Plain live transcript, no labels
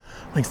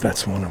I think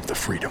that's one of the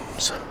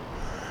freedoms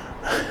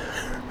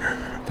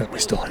that we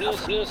still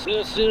have. This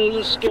is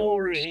a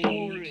story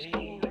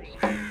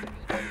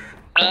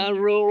I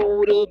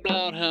wrote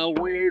about how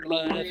weird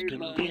life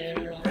can get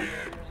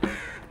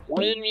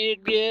when you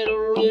get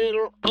a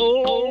little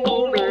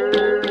older.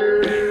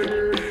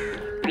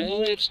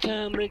 Now it's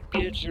time to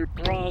get your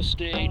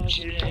prostate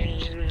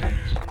checked.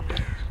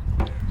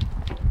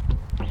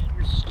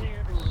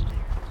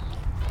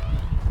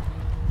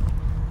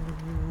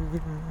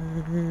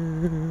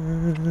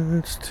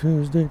 It's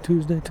Tuesday.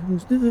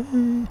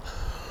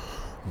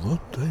 The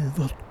day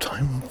the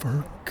time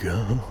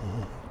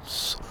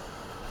forgoes.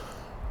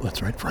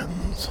 That's right,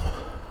 friends.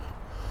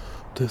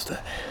 Tuesday.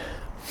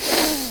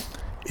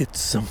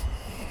 It's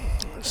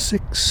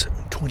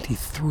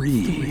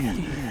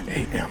 6:23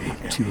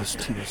 a.m.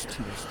 Tuesday,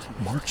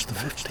 March the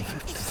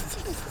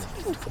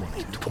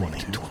 15th,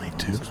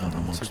 2022. Out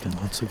amongst the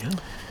months again.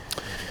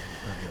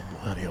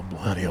 Audio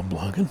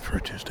blogging for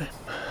a Tuesday.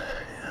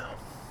 Yeah.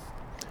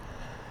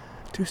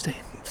 Tuesday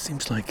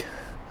seems like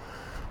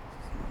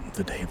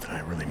the day that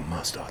I really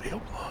must audio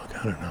blog.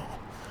 I don't know.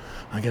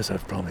 I guess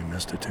I've probably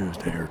missed a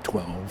Tuesday or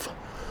 12.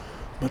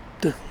 But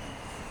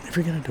if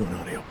you're going to do an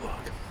audio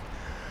blog,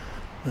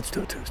 let's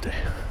do a Tuesday.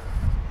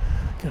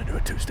 Gonna do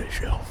a Tuesday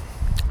show.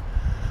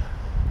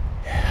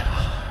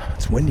 Yeah,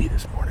 it's windy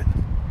this morning.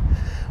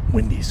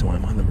 Windy, so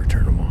I'm on the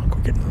return of walk.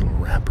 We're getting a little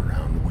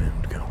wraparound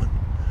wind going.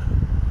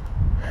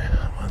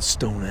 I'm on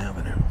Stone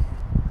Avenue.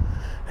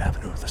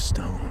 Avenue of the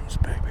Stones,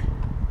 baby.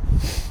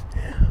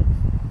 Yeah.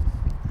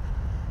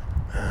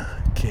 I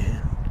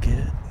can't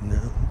get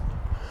no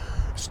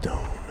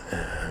Stone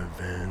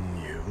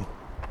Avenue.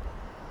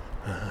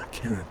 I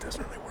can't, it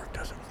doesn't really work,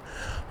 does it?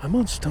 I'm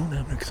on Stone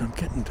Avenue because I'm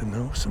getting to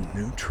know some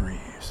new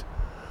trees.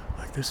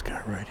 Like this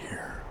guy right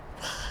here.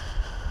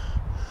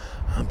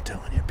 I'm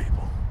telling you,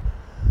 people,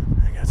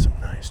 I got some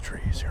nice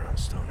trees here on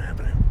Stone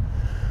Avenue.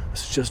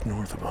 This is just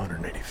north of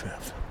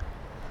 185th.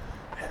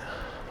 Yeah.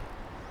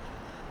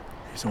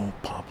 These old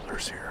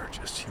poplars here are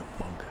just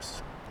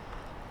humongous.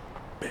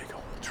 Big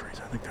old trees.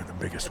 I think they're the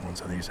biggest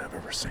ones of these I've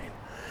ever seen.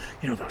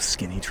 You know those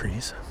skinny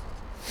trees?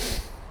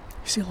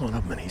 You see a lot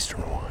of them in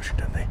eastern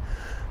Washington. They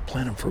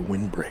plant them for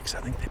windbreaks.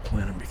 I think they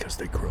plant them because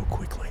they grow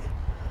quickly.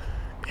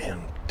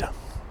 And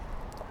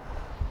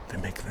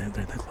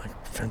they look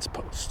like fence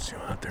posts,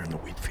 out there in the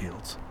wheat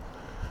fields.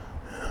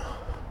 Yeah.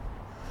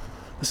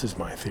 This is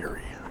my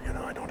theory.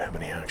 I don't have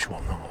any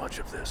actual knowledge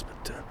of this,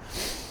 but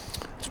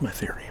it's my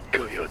theory.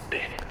 I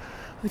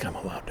think I'm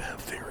allowed to have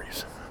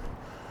theories.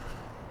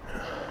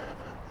 Yeah.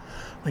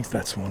 I think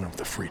that's one of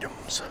the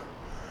freedoms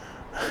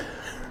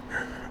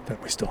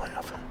that we still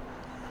have.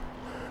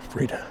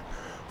 Free to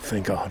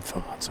think odd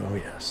thoughts. Oh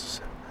yes,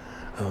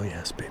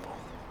 people.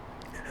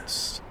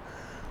 Yes,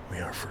 we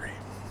are free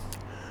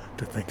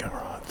to think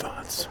our odd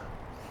thoughts.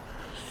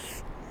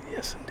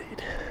 Yes,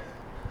 indeed.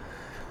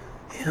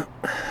 Yeah.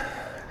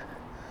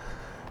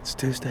 It's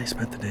Tuesday.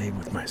 Spent the day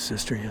with my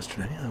sister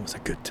yesterday. That was a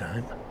good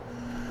time.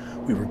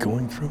 We were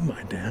going through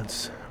my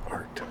dad's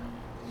art.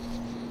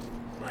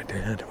 My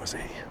dad was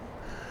a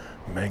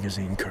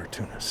magazine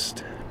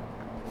cartoonist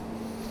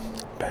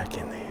back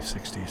in the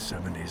 60s,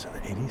 70s, and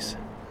the 80s.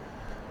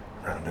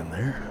 Around in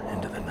there,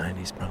 into the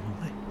 90s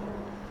probably.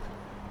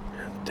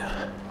 And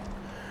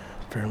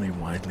fairly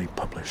widely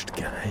published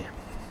guy.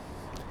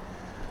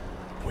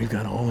 We've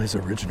got all his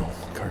original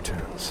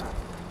cartoons.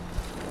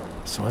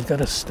 So I've got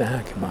a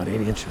stack about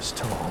 8 inches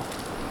tall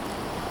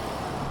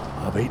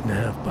of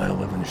 8.5 by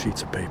 11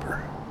 sheets of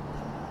paper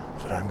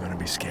that I'm going to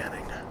be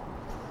scanning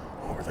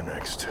over the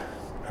next,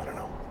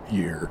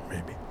 year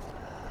maybe.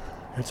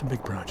 It's a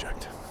big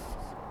project,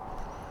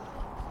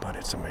 but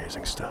it's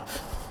amazing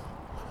stuff.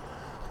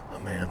 A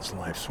man's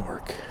life's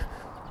work.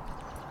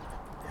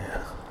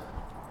 Yeah.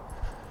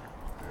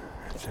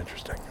 It's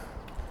interesting.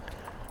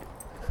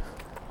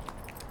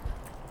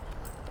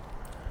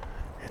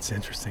 It's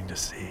interesting to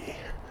see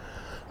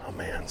a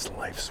man's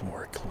life's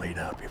work laid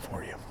out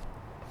before you.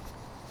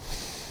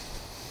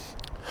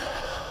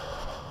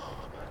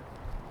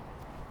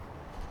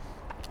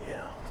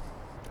 Yeah.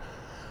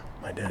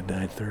 My dad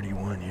died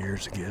 31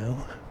 years ago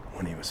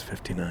when he was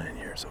 59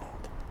 years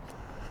old.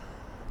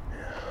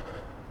 Yeah.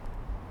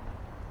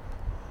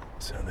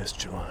 So this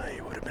July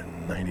he would have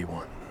been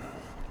 91.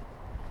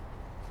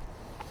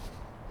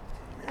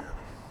 Yeah.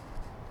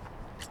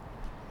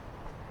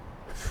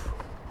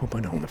 Hope I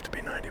don't live to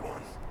be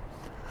 91.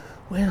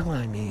 Well,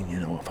 I mean,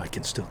 if I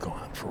can still go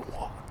out for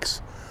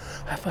walks,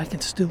 if I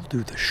can still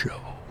do the show,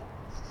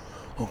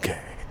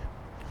 okay,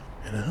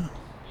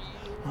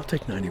 I'll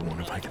take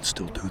 91 if I can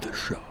still do the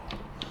show.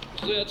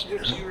 That's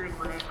what you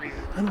remember.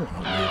 I don't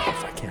want to live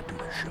if I can't do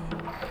the show.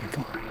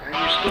 Come on.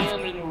 You're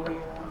standing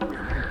around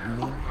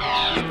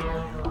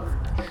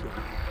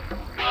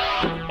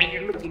and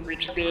you're looking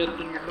at your death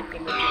and you're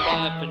looking at your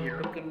life and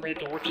you're looking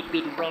at what you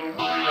did wrong and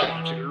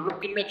right. You're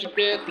looking at your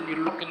death and you're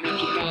looking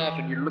at your life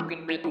and you're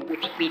looking at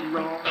what you did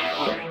wrong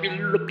and right.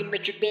 You're looking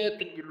at your death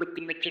and you're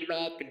looking at your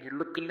life and you're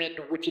looking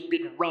at what you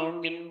did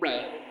wrong and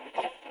right.